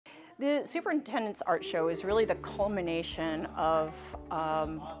The Superintendent's Art Show is really the culmination of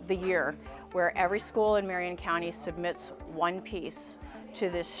the year, where every school in Marion County submits one piece to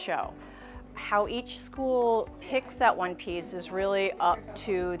this show. How each school picks that one piece is really up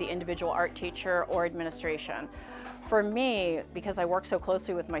to the individual art teacher or administration. For me, because I work so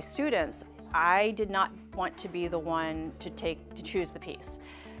closely with my students, I did not want to be the one to choose the piece.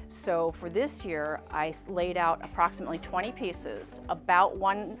 So for this year, I laid out approximately 20 pieces, about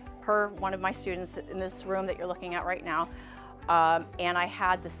one per one of my students in this room that you're looking at right now, and I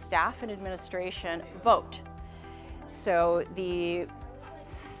had the staff and administration vote. So the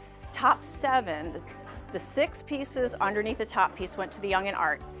top 7, the 6 pieces underneath the top piece went to the Young in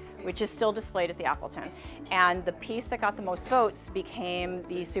Art, which is still displayed at the Appleton. And the piece that got the most votes became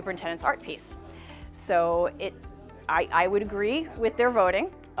the Superintendent's Art piece. So I would agree with their voting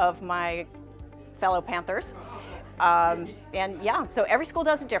of my fellow Panthers. And yeah, so every school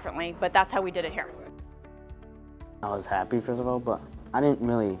does it differently, but that's how we did it here. I was happy, first of all, but I didn't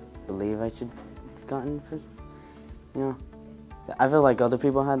really believe I should have gotten first. You know, I feel like other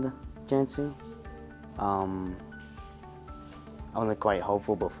people had the chance to. I wasn't quite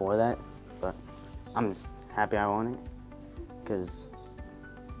hopeful before that, but I'm just happy I won it because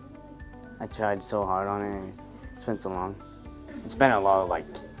I tried so hard on it and it's been so long. It's been a lot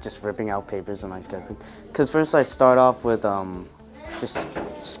of just ripping out papers on my sketchbook. Because first I start off with just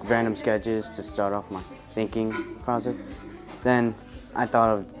random sketches to start off my thinking process. Then I thought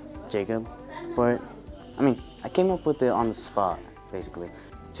of Jacob for it. I mean, I came up with it on the spot, basically.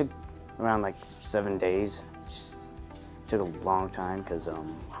 It took around 7 days. It took a long time because it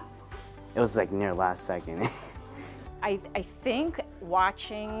was near last second. I think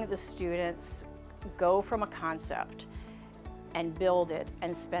watching the students go from a concept and build it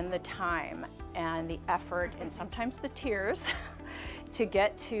and spend the time and the effort and sometimes the tears to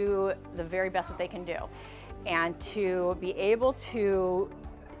get to the very best that they can do, and to be able to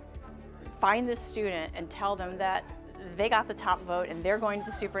find this student and tell them that they got the top vote and they're going to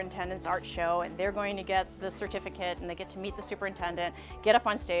the Superintendent's Art Show and they're going to get the certificate and they get to meet the superintendent, get up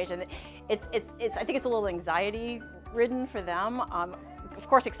on stage, and I think it's a little anxiety ridden for them. Of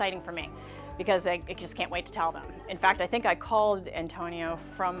course exciting for me, because I just can't wait to tell them. In fact, I think I called Antonio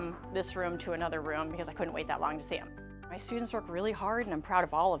from this room to another room because I couldn't wait that long to see him. My students work really hard and I'm proud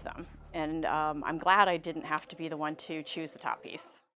of all of them. And I'm glad I didn't have to be the one to choose the top piece.